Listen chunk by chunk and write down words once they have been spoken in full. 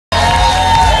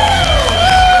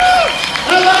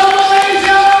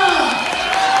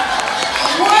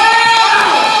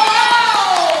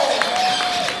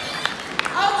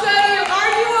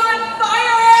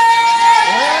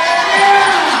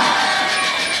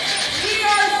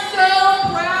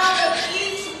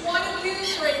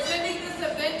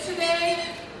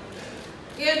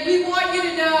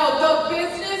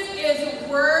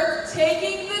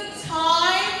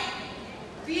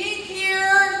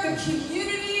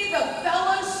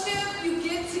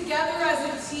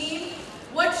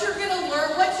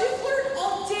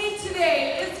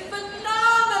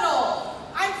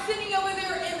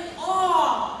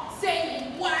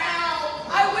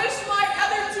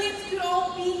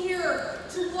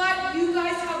to what you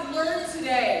guys have learned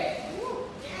today.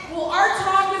 Well, our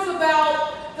talk is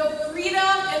about the freedom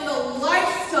and the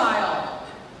lifestyle.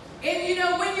 And you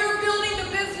know, when you're building the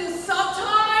business,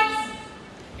 sometimes,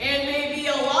 and maybe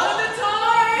a lot of the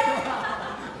time,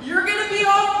 you're going to be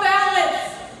off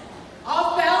balance.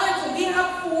 Off balance, and we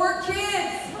have 4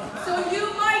 kids. So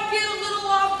you might get a little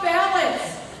off balance.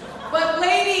 But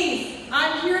ladies,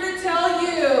 I'm here to tell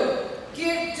you,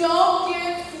 don't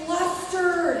get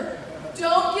flustered.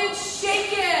 Don't get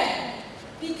shaken.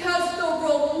 Because the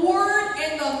reward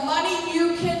and the money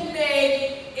you can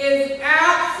make is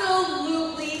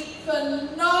absolutely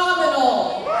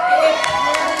phenomenal.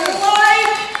 It's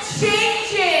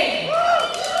life-changing.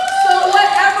 So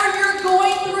whatever you're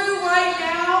going through right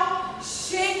now,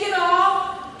 shake it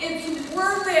off. It's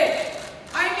worth it.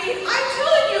 I mean, I'm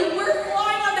telling you, we're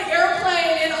flying on the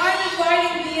airplane and I'm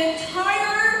inviting the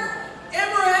entire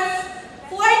Emirates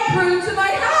flight crew to my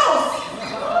house.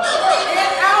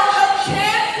 And out of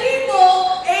 10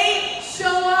 people, 8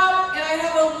 show up and I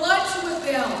have a lunch with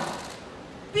them.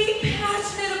 Be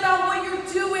passionate about what you're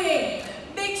doing.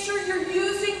 Make sure you're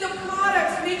using the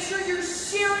products. Make sure you're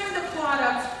sharing the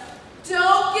products.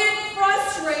 Don't get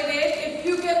frustrated if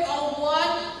you get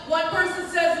one person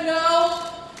says no.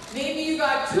 Maybe you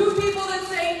got 2 people that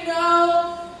say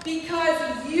no, because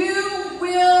you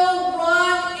will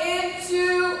run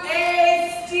into a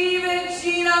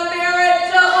Gina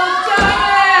Merritt double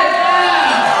diamond.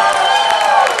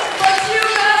 But you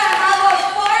gotta have a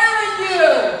fire in you.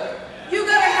 You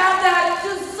gotta have that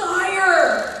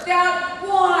desire, that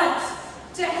want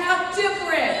to have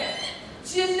different.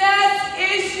 Jeanette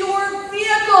is your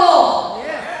vehicle.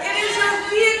 It is your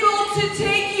vehicle to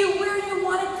take you where you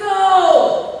want to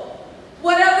go.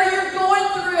 Whatever you're going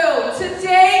through,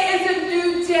 today is a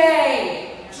new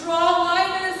day. Draw a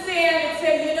line in the sand and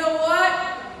say, you know what?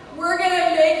 We're going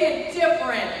to make it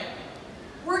different.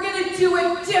 We're going to do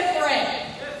it different.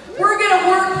 We're going to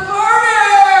work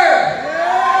harder.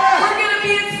 We're going to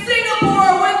be in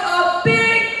Singapore with a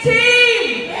big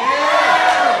team.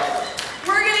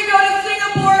 We're going to go to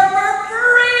Singapore for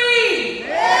free.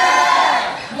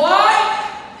 Why?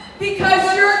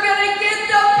 Because you're going to get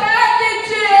the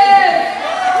packages.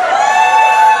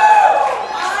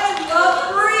 I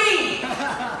love free.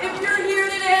 If you're here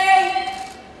today,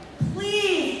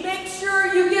 please make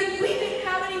sure you get, we didn't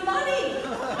have any money.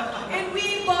 And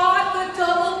we bought the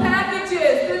double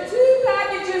packages, the 2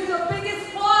 packages, the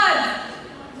biggest one.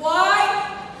 Why?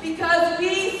 Because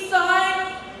we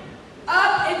signed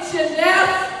up in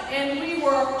Jeanette and we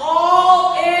were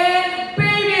all in,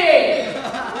 baby.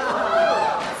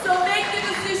 So make the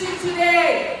decision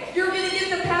today. You're going to get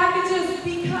the packages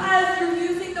because you're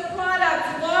using the products.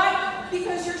 Why?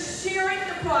 Because you're sharing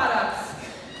the products.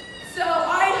 So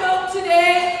I hope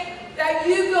today that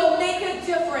you go make a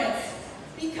difference,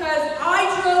 because I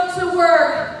drove to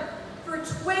work for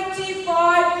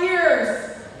 25 years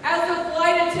as a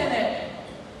flight attendant,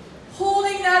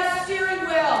 holding that steering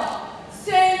wheel,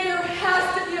 saying there has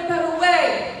to be a better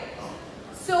way.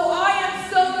 So I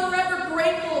am so forever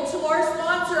grateful to our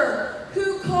sponsor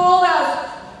who called us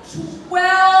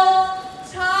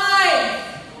 12 times.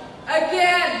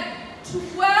 Again,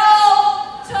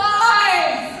 12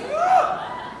 times.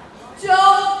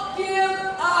 Don't give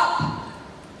up,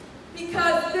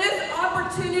 because this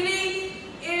opportunity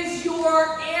is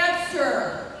your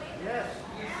answer.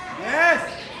 Yes.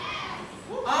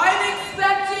 I'm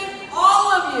expecting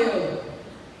all of you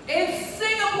in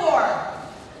Singapore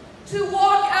to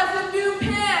walk as a new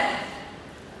pen,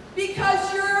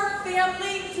 because your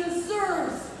family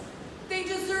deserves. They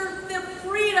deserve the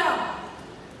freedom.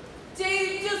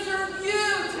 They deserve you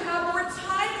to have more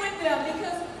time with them,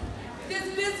 because this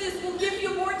business will give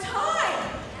you more time.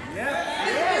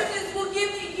 This business will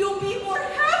give you, you'll be more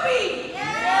happy,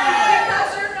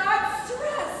 because you're not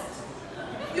stressed.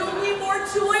 You'll be more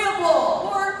enjoyable,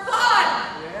 more fun.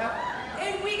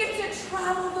 And we get to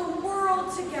travel the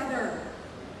world together.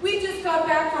 We just got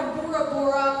back from Bora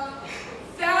Bora.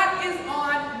 That is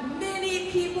on many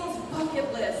people's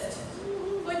bucket list.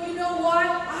 But you know what?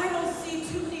 I don't see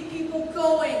too many people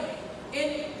going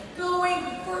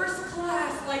first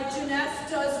class like Jeanette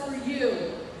does for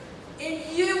you. And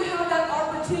you have that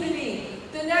opportunity.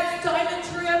 The next diamond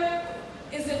trip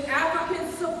is an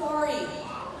African safari.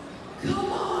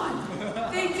 Come on.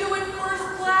 They do it first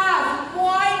class.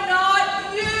 Why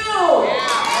not you?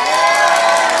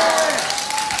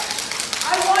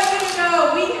 I want you to know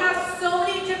we have so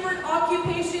many different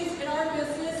occupations in our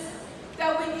business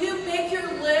that when you make your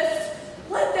list,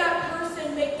 let that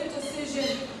person make the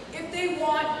decision. If they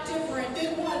want different,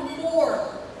 they want more,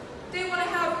 they want to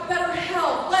have better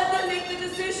health, let them make the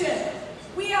decision.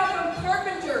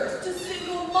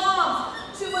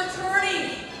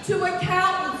 to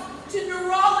accountants, to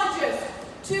neurologists,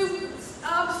 to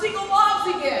single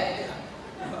moms again.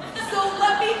 So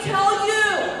let me tell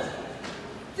you,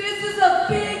 this is a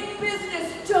big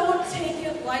business. Don't take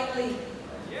it lightly.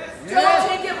 Don't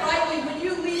take it lightly. When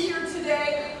you leave here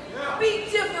today, be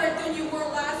different than you were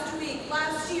last week,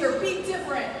 last year. Be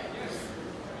different.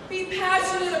 Be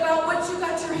passionate about what you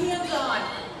got your hands on.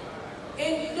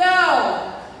 And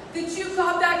know that you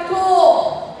got that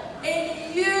goal.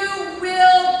 And you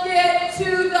will get to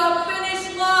the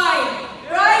finish line.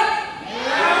 Right?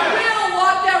 You will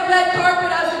walk that red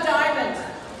carpet as a diamond.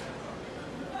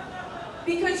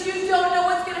 Because you don't know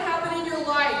what's going to happen in your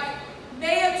life.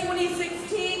 May of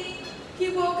 2016, he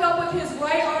woke up with his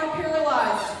right arm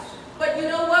paralyzed. But you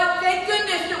know what? Thank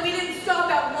goodness that we didn't stop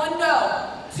at 1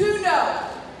 no, 2 no,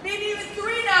 maybe even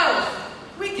 3 no's.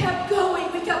 We kept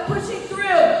going. We kept pushing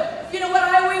through. You know what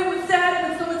I always said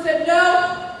when someone said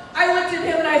no? I looked at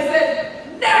him and I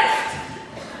said, next!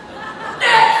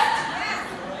 Next!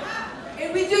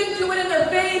 And we didn't do it in their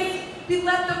face. We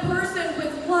let the person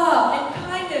with love and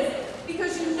kindness,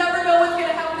 because you never know what's going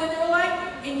to happen in their life,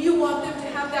 and you want them to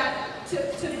have that, to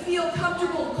feel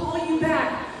comfortable calling you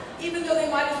back, even though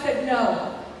they might have said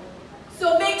no.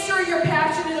 So make sure you're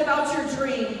passionate about your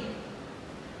dream.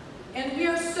 And we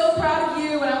are so proud of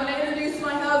you, and I'm going to introduce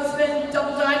my husband,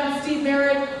 Double Diamond Steve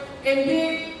Merritt, and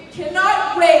we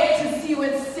cannot wait to see you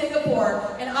in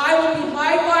Singapore, and I will be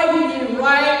high-fiving you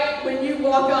right when you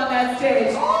walk on that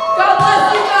stage. God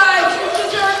bless you guys.